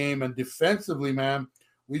involved in the game. And defensively, man,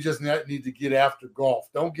 we just need to get after Goff.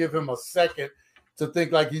 Don't give him a second to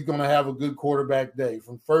think like he's going to have a good quarterback day.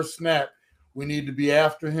 From first snap, we need to be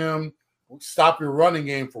after him. Stop your running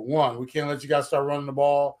game for one. We can't let you guys start running the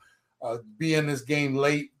ball. Be in this game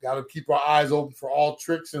late. Got to keep our eyes open for all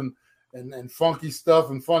tricks and funky stuff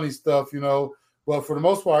and funny stuff, But for the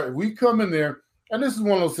most part, if we come in there, and this is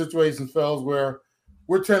one of those situations, fellas, where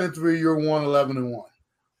we're 10-3, you're 11-1.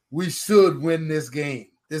 We should win this game.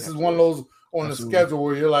 This is one of those on the schedule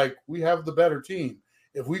where you're like, we have the better team.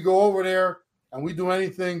 If we go over there and we do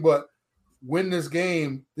anything but win this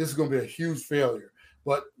game, this is going to be a huge failure.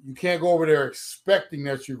 But you can't go over there expecting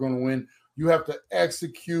that you're going to win. You have to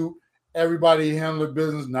execute. Everybody handle their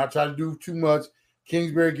business, not try to do too much.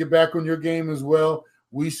 Kingsbury, get back on your game as well.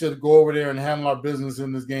 We should go over there and handle our business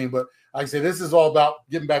in this game. But like I said, this is all about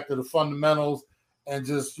getting back to the fundamentals and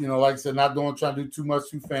just, like I said, not trying to do too much,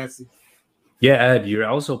 too fancy. Yeah, Ed, you're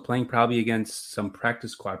also playing probably against some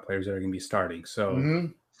practice squad players that are going to be starting. So,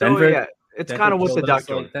 Denver, it's kind of what the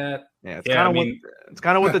doctor like that. Yeah, it's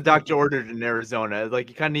kind of what the doctor ordered in Arizona. Like,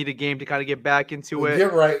 you kind of need a game to kind of get back into it.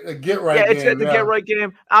 Get right. Yeah, it's the get right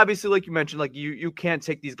game. Obviously, like you mentioned, like you can't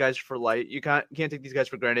take these guys for light. You can't take these guys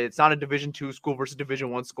for granted. It's not a Division II school versus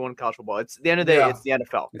Division I school in college football. It's the end of the day. It's the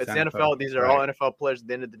NFL. It's the NFL. These are all NFL players at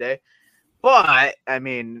the end of the day. But I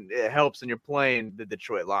mean, it helps when you're playing the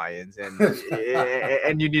Detroit Lions, and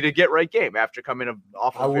and you need a get right game after coming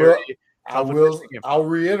off a very. I'll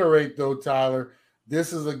reiterate though, Tyler.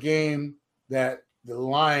 This is a game that the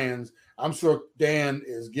Lions, I'm sure Dan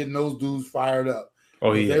is getting those dudes fired up.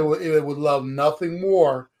 Oh, yeah. They would love nothing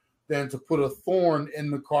more than to put a thorn in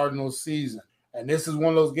the Cardinals' season. And this is one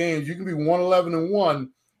of those games. You can be 1-11-1.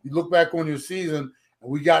 You look back on your season,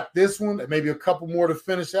 and we got this one, and maybe a couple more to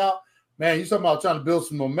finish out. Man, you're talking about trying to build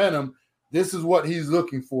some momentum. This is what he's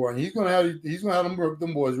looking for, and he's gonna have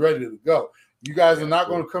them boys ready to go. You guys are not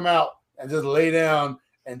going to come out and just lay down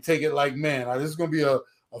and take it like, man, this is going to be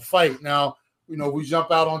a fight. Now, we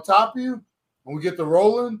jump out on top of you and we get the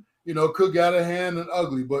rolling, it could get out of hand and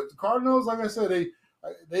ugly. But the Cardinals, like I said,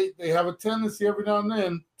 they have a tendency every now and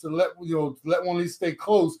then to let one of these stay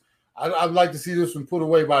close. I'd like to see this one put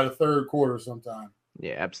away by the third quarter sometime.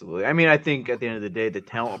 Yeah, absolutely. I mean, I think at the end of the day, the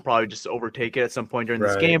talent will probably just overtake it at some point during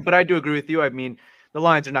this game. But I do agree with you. I mean, the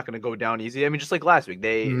Lions are not going to go down easy. I mean, just like last week,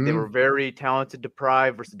 they were very talented,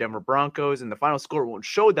 deprived versus the Denver Broncos, and the final score won't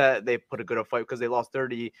show that they put a good fight because they lost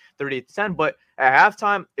 38-10. But at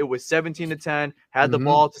halftime, it was 17-10. Had the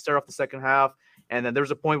ball to start off the second half, and then there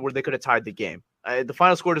was a point where they could have tied the game. The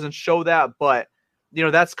final score doesn't show that, but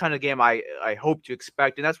that's kind of game I hope to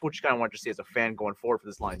expect, and that's what you kind of want to see as a fan going forward for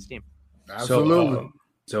this Lions team. Absolutely.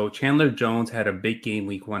 So Chandler Jones had a big game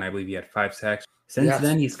week 1. I believe he had 5 sacks. Since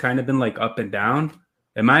then, he's kind of been like up and down.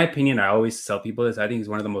 In my opinion, I always tell people this. I think he's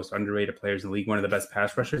one of the most underrated players in the league, one of the best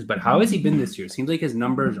pass rushers. But how has he been this year? It seems like his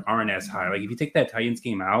numbers aren't as high. Like if you take that Titans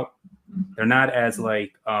game out, they're not as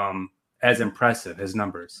as impressive, his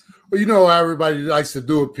numbers. Well, how everybody likes to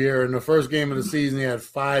do it, Pierre. In the first game of the season, he had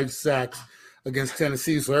 5 sacks against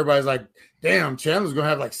Tennessee. So everybody's like, damn, Chandler's going to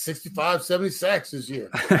have like 65, 70 sacks this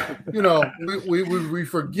year. We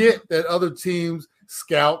forget that other teams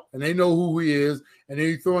scout and they know who he is. And then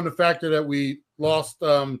you throw in the factor that we lost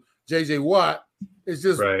J.J. Watt. It's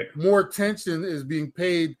just more attention is being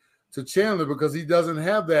paid to Chandler because he doesn't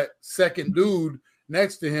have that second dude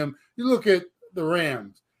next to him. You look at the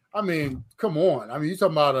Rams. I mean, come on. I mean, you're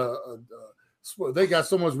talking about they got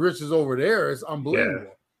so much riches over there. It's unbelievable. Yeah.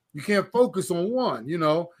 You can't focus on one,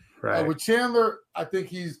 With Chandler, I think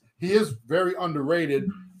he is very underrated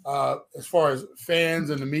as far as fans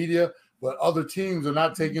and the media, but other teams are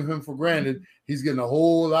not taking him for granted. He's getting a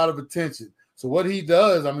whole lot of attention. So what he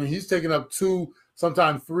does, I mean, he's taking up 2,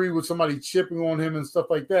 sometimes 3 with somebody chipping on him and stuff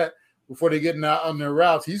like that before they get out on their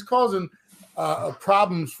routes. He's causing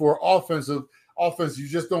problems for offense. You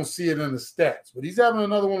just don't see it in the stats. But he's having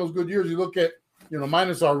another one of those good years. You look at,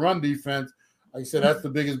 minus our run defense, like I said, that's the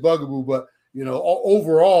biggest bugaboo. But,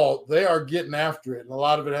 overall, they are getting after it. And a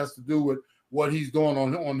lot of it has to do with what he's doing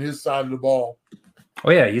on his side of the ball. Oh,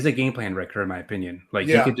 yeah, he's a game plan wrecker, in my opinion. Like,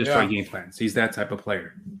 he could destroy game plans. He's that type of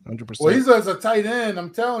player. 100%. Well, he's as a tight end. I'm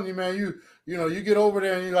telling you, man, you get over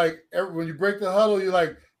there and you're like, when you break the huddle, you're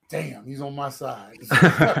like, damn, he's on my side.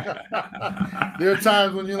 There are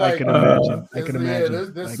times when you're like, I can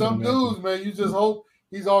imagine. There's some dudes, man, you just hope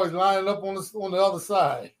he's always lining up on the other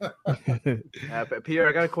side. Pierre,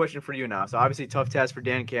 I got a question for you now. So obviously tough task for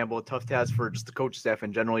Dan Campbell, tough task for just the coach staff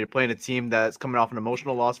in general. You're playing a team that's coming off an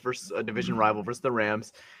emotional loss versus a division rival versus the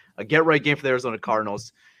Rams. A get-right game for the Arizona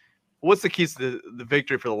Cardinals. What's the keys to the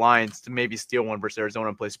victory for the Lions to maybe steal one versus Arizona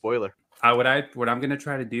and play spoiler? What I'm going to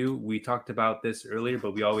try to do, we talked about this earlier,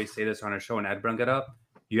 but we always say this on our show, and Ed brought it up.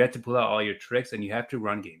 You have to pull out all your tricks, and you have to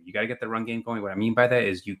run game. You got to get the run game going. What I mean by that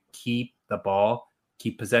is you keep the ball,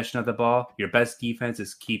 keep possession of the ball. Your best defense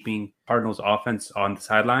is keeping Cardinals offense on the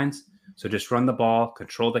sidelines. So just run the ball,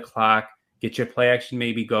 control the clock, get your play action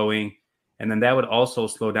maybe going. And then that would also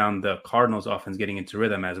slow down the Cardinals offense getting into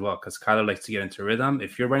rhythm as well, because Kyler likes to get into rhythm.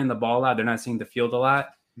 If you're running the ball out, they're not seeing the field a lot.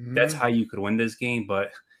 Mm-hmm. That's how you could win this game.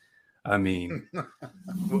 But I mean,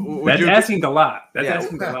 that's asking a lot. That's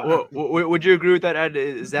asking a lot. Would you agree with that, Ed?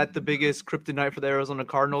 Is that the biggest kryptonite for the Arizona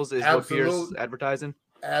Cardinals? Is Absolutely. what Pierce advertising?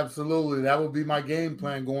 Absolutely. That would be my game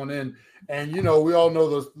plan going in. And, you know, we all know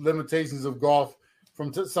the limitations of Goff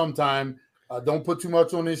from some time. Don't put too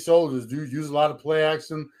much on his shoulders. Use a lot of play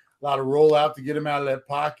action, a lot of rollout to get him out of that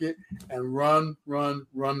pocket, and run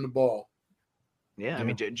the ball. Yeah, I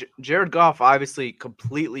mean, Jared Goff, obviously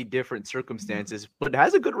completely different circumstances, but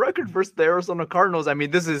has a good record versus the Arizona Cardinals. I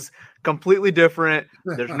mean, this is completely different.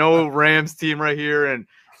 There's no Rams team right here, and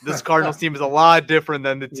this Cardinals team is a lot different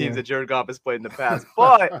than the teams that Jared Goff has played in the past.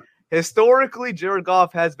 But historically, Jared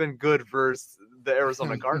Goff has been good versus the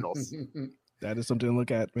Arizona Cardinals. That is something to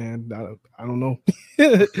look at, man. I don't know.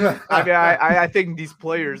 I mean, I think these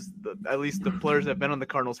players, at least the players that have been on the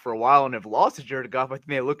Cardinals for a while and have lost to Jared Goff, I think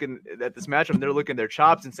they're looking at this matchup and they're looking their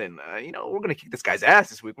chops and saying, you know, we're going to kick this guy's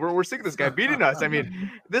ass this week. We're sick of this guy beating us. I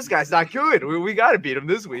mean, this guy's not good. We got to beat him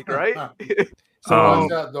this week, right? So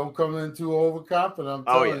don't come in too overconfident.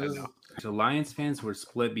 The Lions fans were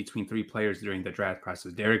split between three players during the draft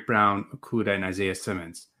process: Derek Brown, Okudah, and Isaiah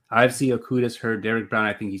Simmons. I've seen Okudah's hurt. Derek Brown,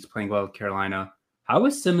 I think he's playing well with Carolina. How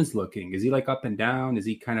is Simmons looking? Is he like up and down? Is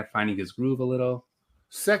he kind of finding his groove a little?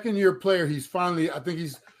 Second-year player, he's finally. I think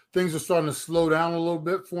things are starting to slow down a little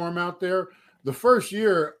bit for him out there. The first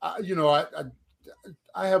year, I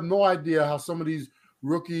have no idea how some of these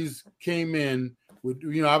rookies came in with.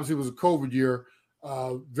 You know, obviously it was a COVID year.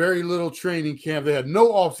 Very little training camp. They had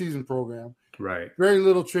no off-season program. Right. Very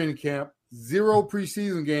little training camp. 0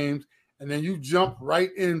 preseason games. And then you jump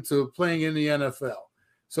right into playing in the NFL.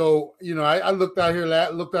 So, you know, I looked out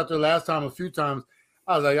there last time a few times.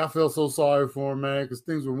 I was like, I feel so sorry for him, man, because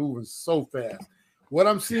things were moving so fast. What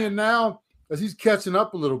I'm seeing now is he's catching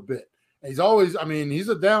up a little bit. And he's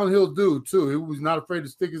a downhill dude, too. He's not afraid to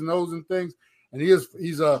stick his nose in things. And he's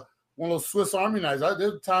one of those Swiss Army knives. There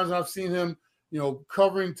are times I've seen him, you know,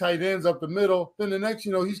 covering tight ends up the middle. Then the next,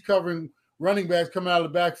 you know, he's covering running backs coming out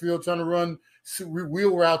of the backfield, trying to run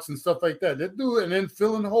wheel routes and stuff like that. They do it and then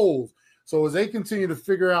filling holes. So as they continue to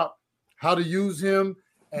figure out how to use him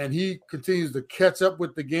and he continues to catch up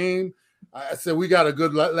with the game, I said we got a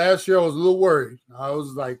good – last year I was a little worried. I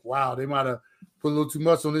was like, wow, they might have put a little too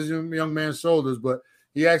much on this young man's shoulders. But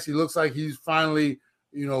he actually looks like he's finally,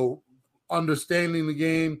 you know, understanding the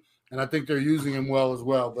game, and I think they're using him well as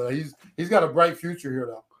well. But he's got a bright future here,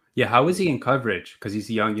 though. Yeah, how is he in coverage? Because he's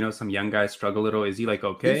young. You know, some young guys struggle a little. Is he like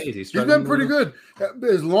okay? Is he struggling? He's been pretty good.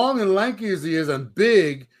 As long and lanky as he is and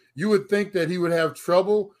big, you would think that he would have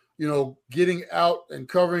trouble, you know, getting out and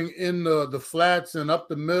covering in the flats and up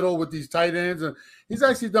the middle with these tight ends. And he's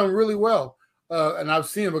actually done really well. And I've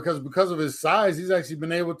seen him because of his size, he's actually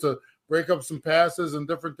been able to break up some passes and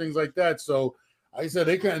different things like that. So like I said,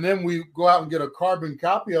 they can. And then we go out and get a carbon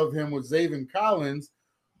copy of him with Zaven Collins,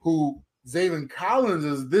 who Zaven Collins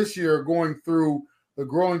is this year going through the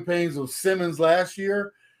growing pains of Simmons last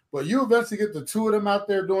year. But you eventually get the two of them out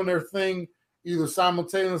there doing their thing either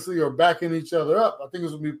simultaneously or backing each other up. I think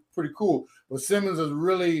this will be pretty cool. But Simmons is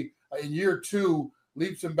really, in year 2,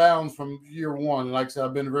 leaps and bounds from year 1. And like I said,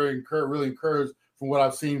 I've been really encouraged from what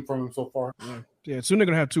I've seen from him so far. Yeah, soon they're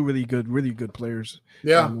going to have two really good players.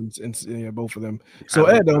 Yeah. And both of them. So,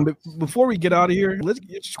 Ed, before we get out of here, let's get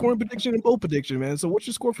your scoring prediction and bowl prediction, man. So what's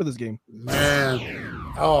your score for this game?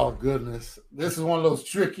 Man, oh, goodness. This is one of those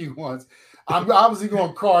tricky ones. I'm obviously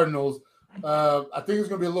going Cardinals. I think it's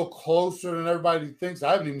going to be a little closer than everybody thinks.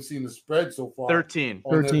 I haven't even seen the spread so far. 13.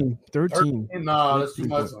 No, that's too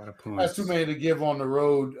much. That's too many to give on the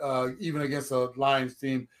road, even against a Lions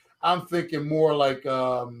team. I'm thinking more like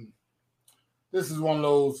this is one of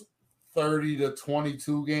those 30 to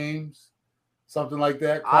 22 games, something like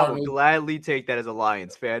that. Cardinals. I would gladly take that as a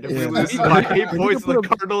Lions fan. If we lose by 8 points to the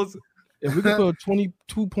Cardinals. If we could put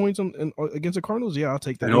 22 points against the Cardinals, yeah, I'll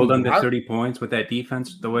take that. And hold under 30 points with that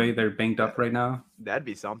defense, the way they're banged up right now. That'd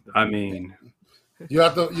be something. I mean, you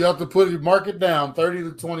have to mark it down 30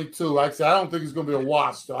 to 22. Like I said, I don't think it's going to be a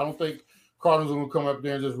wash. So I don't think Cardinals are going to come up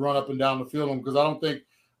there and just run up and down the field because I don't think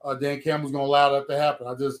Dan Campbell's going to allow that to happen.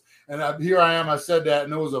 Here I am. I said that,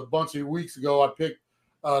 and it was a bunch of weeks ago. I picked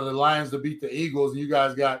the Lions to beat the Eagles, and you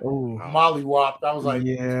guys got mollywopped. I was like,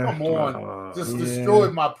 come on. Just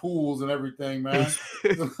destroyed my pools and everything, man.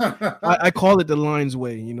 I call it the Lions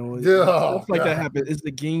way, you know. Stuff like that happens. It's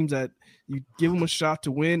the games that you give them a shot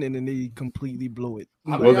to win, and then they completely blow it.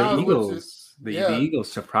 The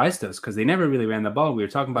Eagles surprised us because they never really ran the ball. We were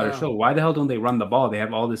talking about our show. Why the hell don't they run the ball? They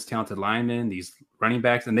have all this talented linemen, these running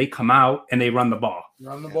backs, and they come out and they run the ball. They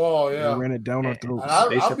ran it down our throats.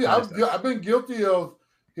 I've been guilty of –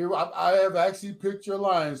 I have actually picked your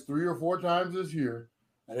Lions 3 or 4 times this year,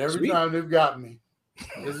 And every time they've got me.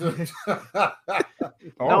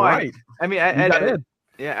 All right. I mean,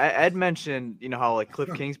 Ed mentioned, how like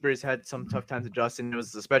Cliff Kingsbury's had some tough times adjusting. It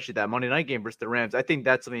was especially that Monday night game versus the Rams. I think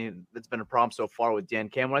that's something that's been a problem so far with Dan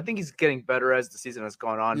Campbell. I think he's getting better as the season has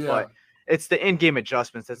gone on, but it's the in-game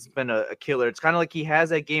adjustments that's been a killer. It's kind of like he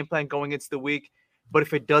has that game plan going into the week, but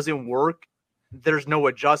if it doesn't work, there's no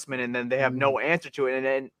adjustment, and then they have no answer to it. And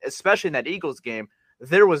then, especially in that Eagles game,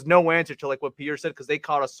 there was no answer to like what Pierre said, because they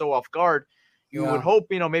caught us so off guard. You would hope,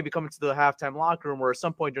 maybe coming to the halftime locker room or at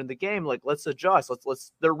some point during the game, like, let's adjust.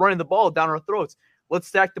 Let's they're running the ball down our throats. Let's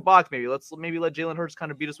stack the box. Maybe let Jalen Hurts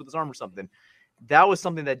kind of beat us with his arm or something. That was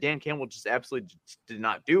something that Dan Campbell just absolutely did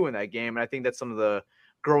not do in that game. And I think that's some of the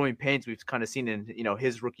growing pains we've kind of seen in,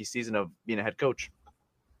 his rookie season of being a head coach.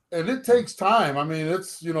 And it takes time. I mean,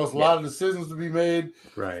 it's a lot of decisions to be made.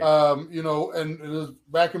 Right. And it was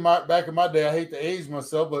back in my day, I hate to age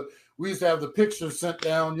myself, but we used to have the pictures sent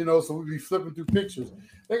down, so we'd be flipping through pictures.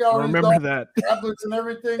 They got all these tablets and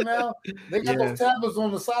everything now. They got those tablets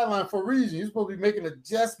on the sideline for a reason. You're supposed to be making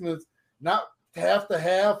adjustments, not half to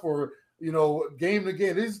half or, game to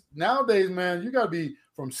game. Nowadays, man, you got to be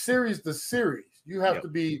from series to series. You have to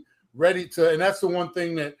be ready to, and that's the one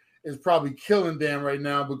thing that is probably killing Dan right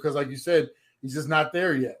now, because like you said, he's just not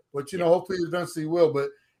there yet. But, hopefully eventually he will. But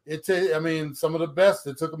some of the best,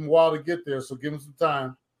 it took him a while to get there. So give him some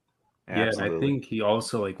time. Yeah, and I think he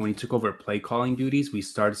also, like, when he took over play calling duties, we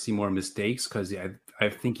started to see more mistakes, because I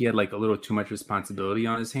think he had like a little too much responsibility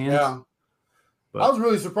on his hands. Yeah. But I was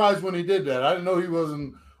really surprised when he did that. I didn't know he was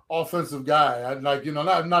an offensive guy. Not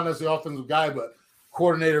necessarily offensive guy, but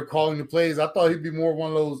coordinator calling the plays. I thought he'd be more one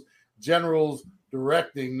of those generals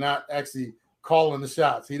directing, not actually calling the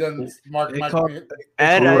shots. He doesn't mark my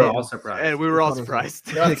and we were all surprised. And we were all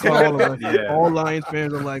surprised. All Lions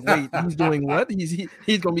fans are like, wait, he's doing what?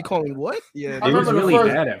 He's gonna be calling what? Yeah, it was really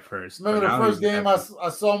bad at first. Remember the first game I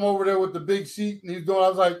saw him over there with the big sheet, and he's going, I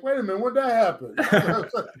was like, wait a minute, what'd that happen?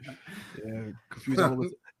 Confused all of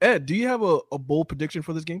us. Ed, do you have a bold prediction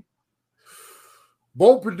for this game?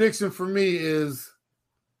 Bold prediction for me is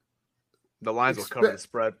the Lions will cover the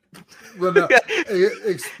spread. Well, no,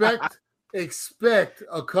 expect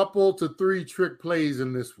a couple to 3 trick plays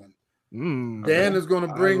in this one. Dan is going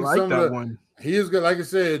to bring some of the one. He is good. Like I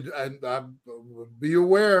said, I be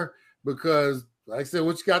aware, because like I said,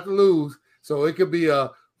 what you got to lose. So it could be a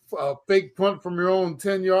fake punt from your own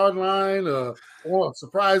 10-yard line, or a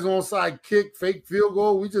surprise onside kick, fake field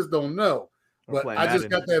goal. We just don't know. But I just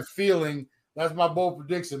got that feeling. That's my bold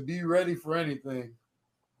prediction. Be ready for anything.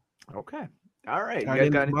 Okay. All right. You guys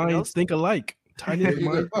got anything else? Think alike. Tiny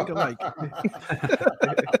minds think alike.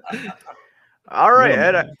 All right,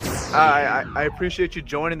 Ed. I appreciate you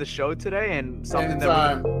joining the show today, and something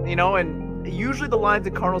that and usually the Lions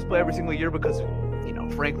and Cardinals play every single year because,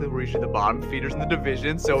 frankly, we're usually the bottom feeders in the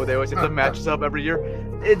division, so they always have to match us up every year.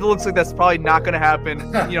 It looks like that's probably not going to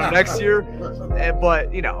happen, next year. But,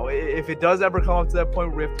 if it does ever come up to that point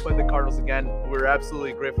where we have to play the Cardinals again, we're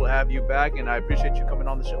absolutely grateful to have you back, and I appreciate you coming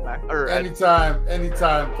on the show, Mac.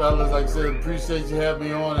 Anytime, fellas. Like I said, appreciate you having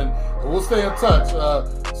me on, and we'll stay in touch.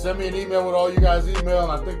 Send me an email with all you guys' email,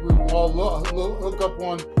 and I think we will all hook up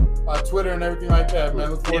on Twitter and everything like that,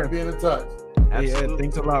 man. Look forward to being in touch. Hey, Ed,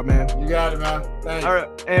 thanks a lot, man. You got it, man. Thanks. All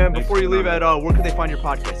right, and before you leave, Ed, where can they find your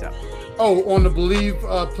podcast at? Oh, on the Believe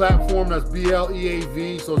platform. That's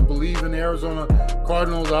BLEAV. So it's Believe in the Arizona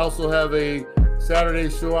Cardinals. I also have a Saturday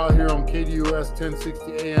show out here on KDUS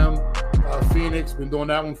 1060 AM Phoenix. Been doing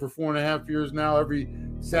that one for 4.5 years now. Every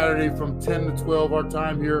Saturday from 10 to 12 our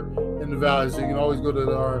time here in the Valley. So you can always go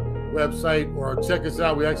to our website or check us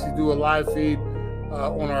out. We actually do a live feed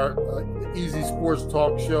on our Easy Sports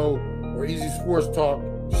Talk show, or Easy Sports Talk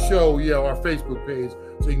show, our Facebook page.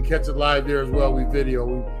 So you can catch it live there as well. We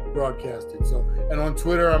broadcast it. So, and on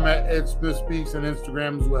Twitter, I'm at Ed Smith Speaks, and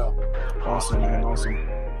Instagram as well. Awesome, man. Awesome.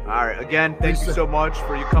 All right. Again, thank you so much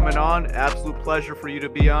for you coming on. Absolute pleasure for you to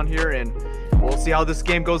be on here, and we'll see how this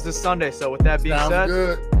game goes this Sunday. So with that being said,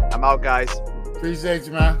 good. I'm out, guys. Appreciate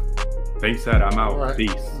you, man. Thanks, Ed. I'm out. Right.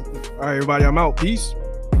 Peace. All right, everybody. I'm out. Peace.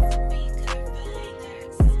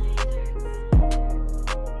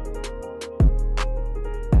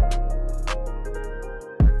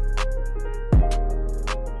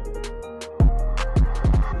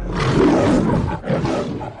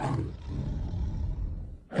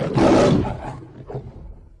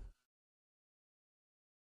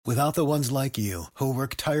 Without the ones like you, who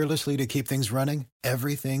work tirelessly to keep things running,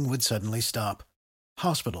 everything would suddenly stop.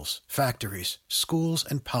 Hospitals, factories, schools,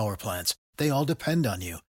 and power plants, they all depend on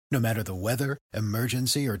you. No matter the weather,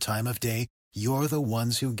 emergency, or time of day, you're the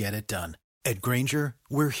ones who get it done. At Grainger,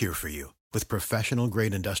 we're here for you With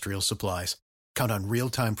professional-grade industrial supplies, count on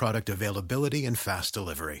real-time product availability and fast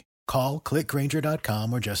delivery. Call, click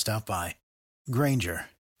Grainger.com, or just stop by. Grainger,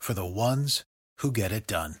 for the ones who get it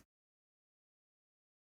done.